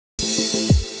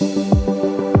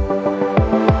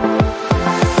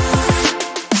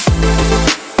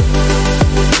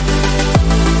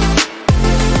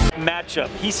Matchup.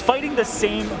 He's fighting the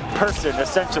same person,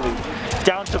 essentially,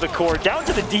 down to the core, down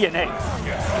to the DNA.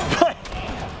 But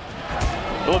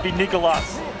it will be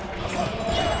NICOLAS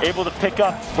able to pick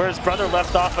up where his brother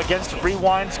left off against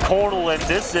Rewind's KOTAL, and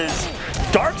this is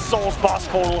Dark Souls boss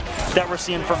KOTAL that we're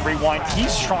seeing from Rewind.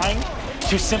 He's trying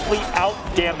to simply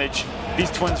out-damage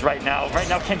these twins right now. Right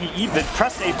now, can he even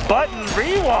press a button?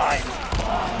 Rewind!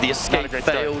 The escape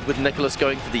failed with NICOLAS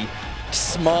going for the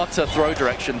smarter throw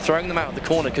direction, throwing them out of the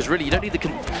corner, because really you don't need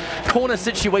the corner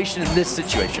situation in this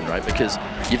situation, right? Because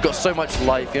you've got so much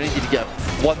life, you only need to get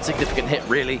one significant hit,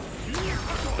 really.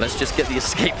 Let's just get the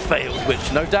escape failed,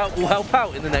 which no doubt will help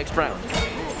out in the next round.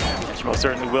 Which most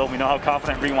certainly will. We know how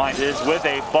confident Rewind is with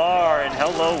a bar, and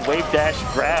hello, wave dash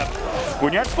grab.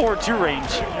 When you're at forward 2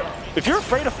 range, if you're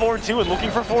afraid of forward 2 and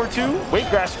looking for forward 2, wave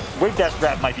dash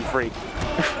grab might be free.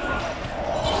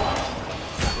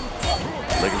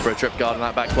 Looking for a trip guard on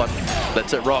that back one.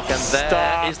 Lets it rock, and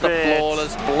there is the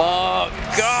flawless block.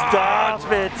 God.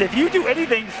 Stop it. If you do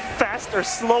anything fast or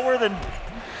slower than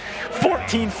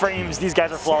 14 frames, these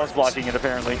guys are flawless blocking it,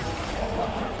 apparently.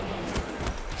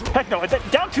 Heck no,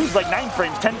 down 2 is like 9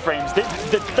 frames, 10 frames. They're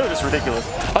just ridiculous.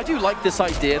 I do like this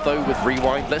idea, though, with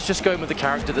Rewind. Let's just go in with a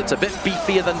character that's a bit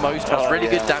beefier than most, has really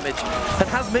good damage, and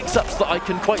has mix-ups that I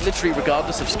can quite literally,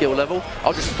 regardless of skill level,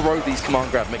 I'll just throw these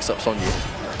command grab mix-ups on you.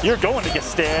 You're going to get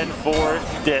stand for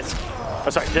disc. Oh,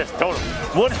 sorry, disc, total.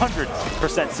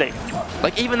 100% safe.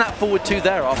 Like, even that forward 2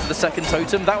 there after the second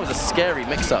totem, that was a scary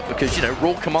mix-up because, you know,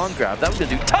 raw command grab, that was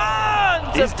going to do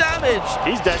tons of damage.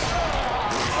 He's dead.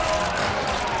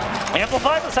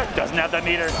 Amplify the second doesn't have that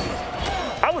meter.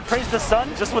 I would praise the sun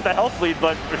just with the health lead,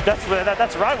 but that's where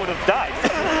I would have died.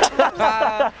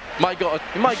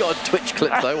 You might got a Twitch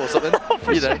clip though, or something.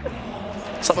 You know,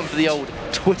 something for the old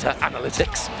Twitter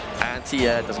analytics. And he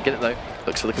doesn't get it though.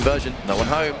 Looks for the conversion. No one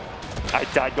home. I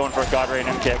died going for a God Ray and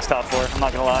MKX top 4. I'm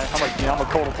not gonna lie. I'm a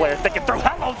KOTAL player thinking through.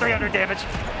 Hello, 300 damage.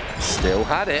 Still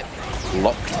had it.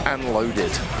 Locked and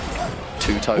loaded.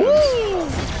 2 totems. Woo!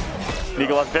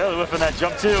 NICOLAS barely whiffing that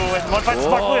jump too, and one fight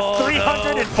smart with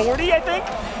 340, I think?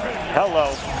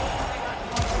 Hello.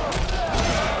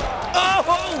 Oh!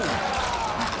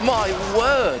 My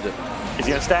word! Is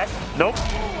he gonna stack? Nope.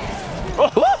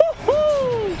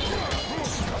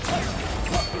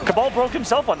 KABAL broke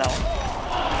himself on that one.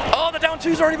 Oh, the down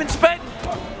 2's already been spent!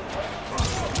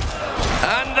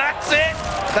 And that's it!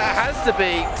 That has to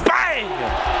be bang!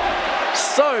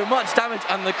 So much damage,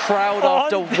 and the crowd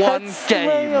after one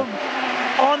game.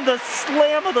 On the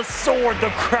slam of the sword,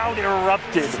 the crowd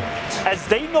erupted as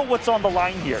they know what's on the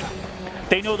line here.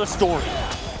 They know the story.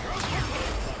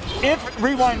 If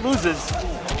Rewind loses,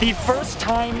 the first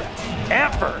time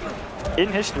ever in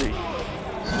history,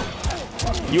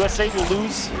 USA will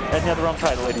lose at NetherRealm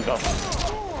title, ladies and gentlemen.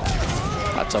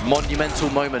 That's a monumental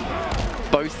moment,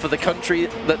 both for the country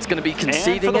that's going to be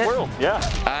conceding and for the world,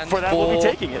 and for that we'll be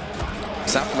taking it.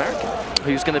 South America,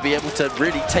 who's going to be able to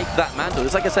really take that mantle.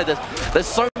 It's like I said, there's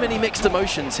so many mixed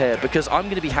emotions here because I'm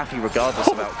going to be happy regardless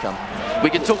of outcome. We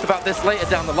can talk about this later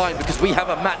down the line because we have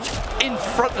a match in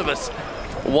front of us.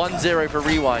 1-0 for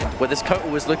Rewind, where this KOTAL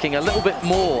was looking a little bit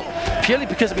more, purely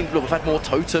because, I mean, look, we've had more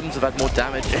totems, we've had more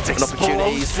damage and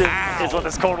opportunities. Is what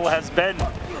this KOTAL has been.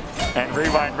 And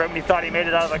Rewind, right when he thought he made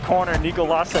it out of the corner,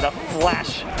 NICOLAS had a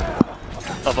flash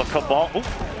of a KABAL. Ooh.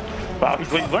 Wow,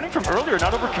 he's learning from earlier,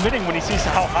 not overcommitting when he sees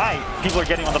how high people are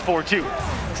getting on the 4-2.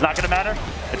 It's not going to matter.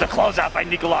 It's a closeout by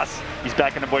NICOLAS. He's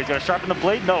back in the boy. He's going to sharpen the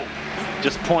blade? No.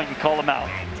 Just point and call him out.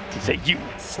 And say, you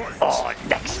are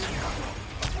next.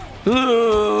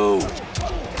 Ooh.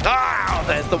 Ah,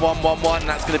 there's the 1-1-1.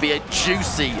 That's going to be a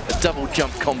juicy double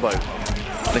jump combo.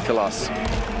 NICOLAS,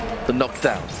 the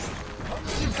knockdown.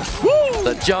 Woo!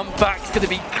 The jump back's going to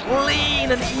be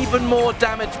clean, and even more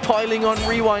damage piling on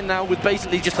Rewind now with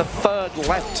basically just a third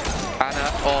left.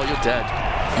 Anna, oh, you're dead.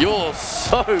 You're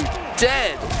so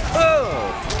dead.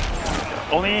 Oh.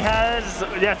 Only has,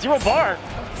 0 bar.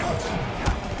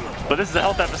 But this is a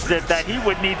health deficit that he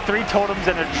would need 3 totems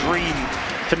and a dream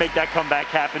to make that comeback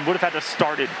happen. Would have had to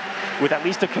start it with at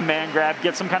least a command grab,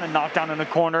 get some kind of knockdown in the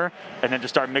corner, and then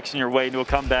just start mixing your way into a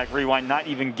comeback. Rewind not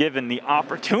even given the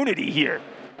opportunity here.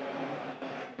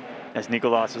 As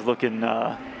NICOLAS is looking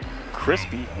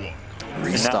crispy.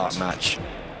 Restart match.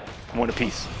 1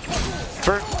 apiece.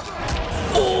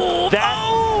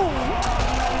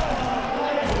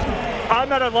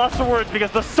 I'm at a loss for words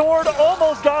because the sword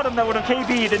almost got him. That would have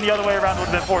KB'd, and the other way around would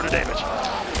have been 400 damage.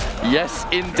 Yes,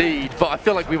 indeed. But I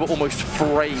feel like we were almost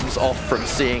frames off from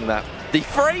seeing that. The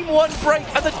frame one break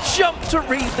and the jump to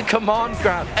read the command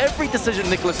grab. Every decision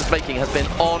NICOLAS is making has been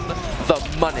on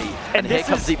the money. And here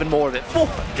comes even more of it.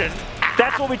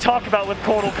 That's what we talk about with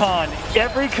KOTAL.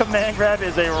 Every command grab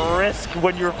is a risk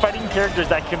when you're fighting characters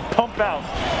that can pump out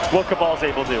what KABAL's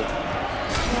able to do.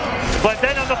 But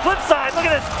then on the flip side, look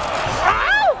at this.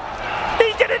 Ow!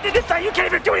 He didn't decide. You can't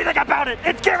even do anything about it.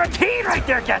 It's guaranteed right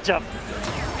there, catch-up.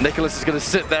 NICOLAS is going to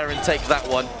sit there and take that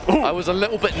one. Ooh. I was a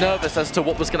little bit nervous as to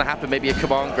what was going to happen, maybe a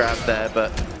command grab there,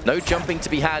 but no jumping to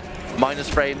be had, minus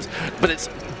frames, but it's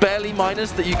barely minus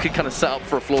that you could kind of set up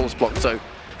for a flawless block, so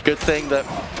good thing that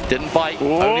didn't bite.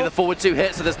 Ooh. Only the forward two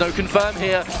hits, so there's no confirm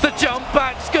here. The jump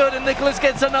back's good, and NICOLAS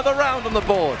gets another round on the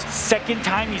board. Second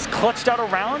time he's clutched out a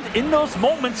round in those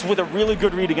moments with a really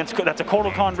good read against, that's a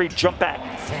KOTAL read, jump back.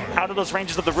 Out of those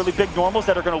ranges of the really big normals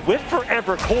that are going to whiff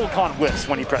forever, KOTAL whiffs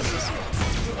when he presses.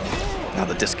 Now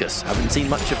the discus, haven't seen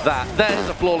much of that. There's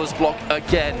a flawless block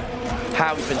again.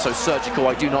 How he's been so surgical,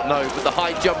 I do not know. But the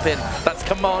high jump in, that's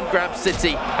command grab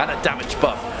city and a damage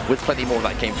buff with plenty more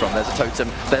that came from. There's a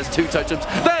totem, there's two totems,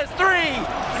 there's three!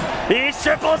 He's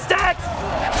triple stacked,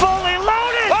 fully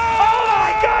loaded! Oh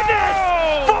my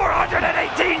goodness!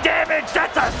 418 damage,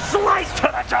 that's a slice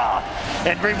to the jaw!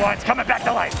 And Rewind's coming back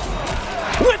to life.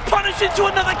 With punish into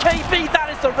another KB, that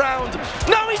is the round.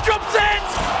 No, he drops it!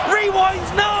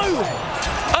 Rewinds, no!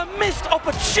 A missed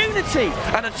opportunity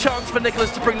and a chance for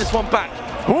NICOLAS to bring this one back.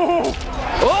 Ooh.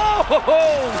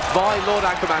 Oh, my Lord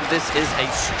Aquaman, this is a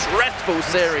stressful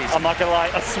series. I'm not gonna lie,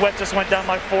 a sweat just went down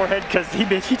my forehead because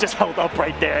he just held up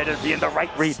right there and it'd be in the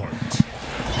right read.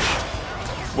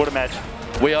 What a match.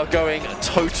 We are going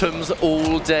totems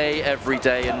all day, every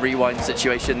day in Rewind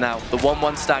situation now. The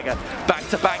 1-1 stagger,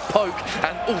 back-to-back poke,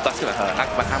 and oh, that's gonna hurt.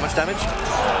 Aquaman, how much damage?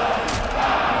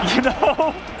 You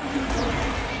know,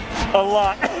 a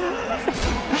lot.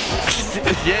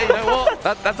 Yeah, you know what?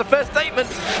 That's a fair statement.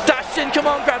 Dash in,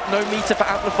 command grab. No meter for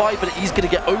Amplify, but he's gonna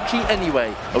get Oki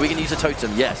anyway. Are we gonna use a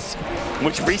totem? Yes.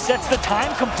 Which resets the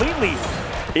time completely.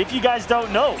 If you guys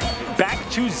don't know, back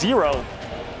to 0.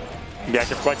 He has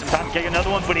to quite some time to get another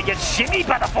one, but he gets shimmied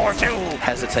by the 4-2.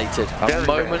 Hesitated. A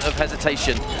moment of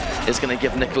hesitation is going to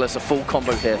give NICOLAS a full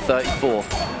combo here, 34.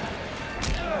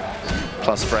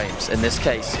 Plus frames. In this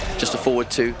case, just a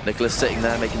forward 2. NICOLAS sitting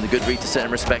there, making the good read to sit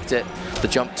and respect it. The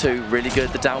jump 2, really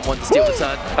good. The down 1 to steal the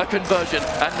turn. A conversion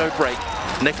and no break.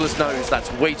 NICOLAS knows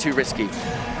that's way too risky.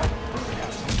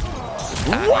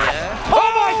 What? Yeah.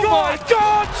 Oh my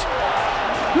God!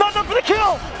 Not enough for the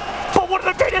kill! But one of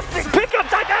the greatest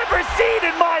pickups I've ever seen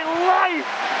in my life!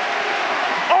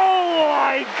 Oh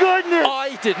my goodness!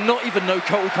 I did not even know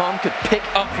KOTAL could pick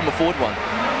up from a forward one.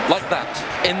 Like that.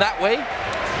 In that way.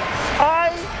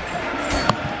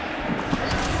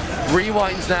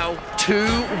 Rewinds now,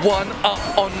 2-1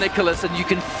 up on NICOLAS, and you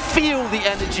can feel the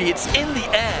energy. It's in the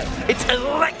air. It's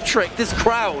electric, this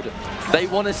crowd. They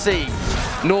want to see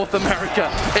North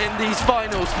America in these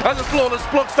finals. And the flawless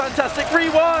block's fantastic.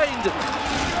 Rewind!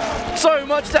 So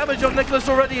much damage on NICOLAS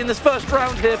already in this first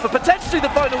round here for potentially the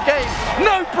final game.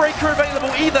 No breaker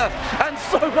available either, and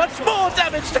so much more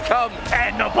damage to come.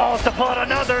 And the balls to pull out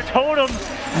another totem.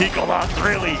 NICOLAS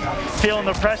really feeling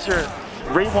the pressure.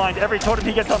 Rewind, every totem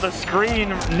he gets on the screen,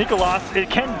 NICOLAS, it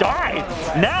can die.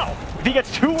 Now, if he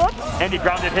gets 2 up and he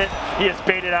grounded hit, he has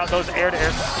baited out those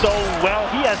air-to-air so well.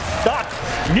 He has stopped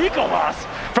NICOLAS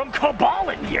from KABAL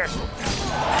in here.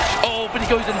 Oh, but he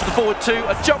goes into the forward 2.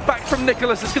 A jump back from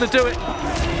NICOLAS is going to do it.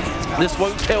 This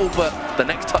won't kill, but the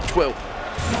next touch will.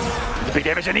 The big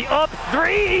damage and the up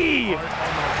 3!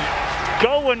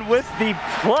 Going with the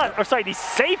the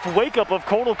safe wake up of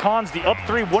KOTAL's the up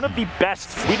 3, one of the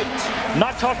best. We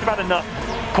not talked about enough.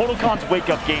 KOTAL's wake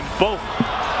up game, both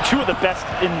 2 of the best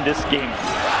in this game.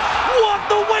 What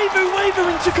the waver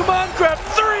into command grab,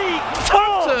 3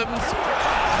 totems!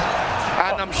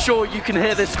 And I'm sure you can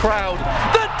hear this crowd.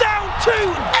 The down 2,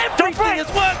 everything is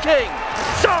working!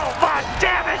 So much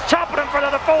damage, chopping him for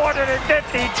another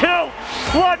 452.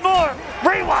 One more,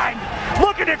 Rewind,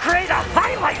 looking to create a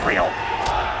highlight reel.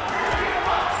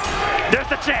 There's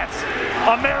the chance.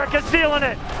 America's feeling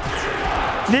it.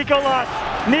 NICOLAS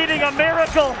needing a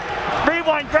miracle.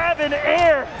 Rewind grabbing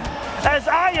air as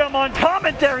I am on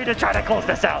commentary to try to close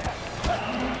this out.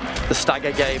 The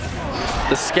stagger game,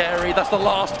 the scary, that's the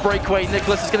last breakaway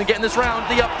NICOLAS is going to get in this round.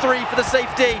 The up 3 for the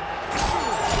safety.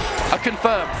 A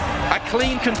confirm, a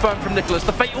clean confirm from NICOLAS.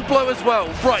 The fatal blow as well.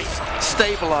 Right,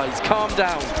 stabilize, calm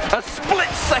down. A split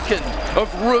second of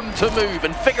room to move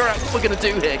and figure out what we're going to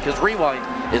do here, because Rewind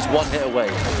is one hit away.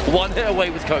 One hit away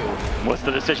with KOTAL. What's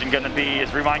the decision going to be?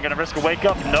 Is Rewind going to risk a wake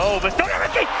up? No, but still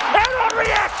risky. And a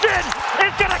reaction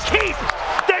is going to keep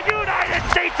the United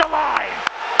States alive.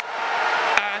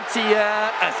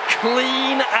 Anti-air as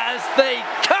clean as they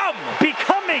come.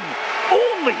 Becoming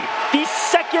only the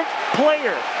second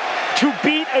player to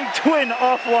beat a twin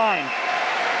offline.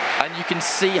 And you can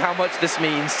see how much this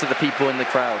means to the people in the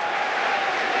crowd.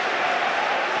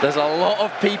 There's a lot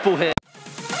of people here.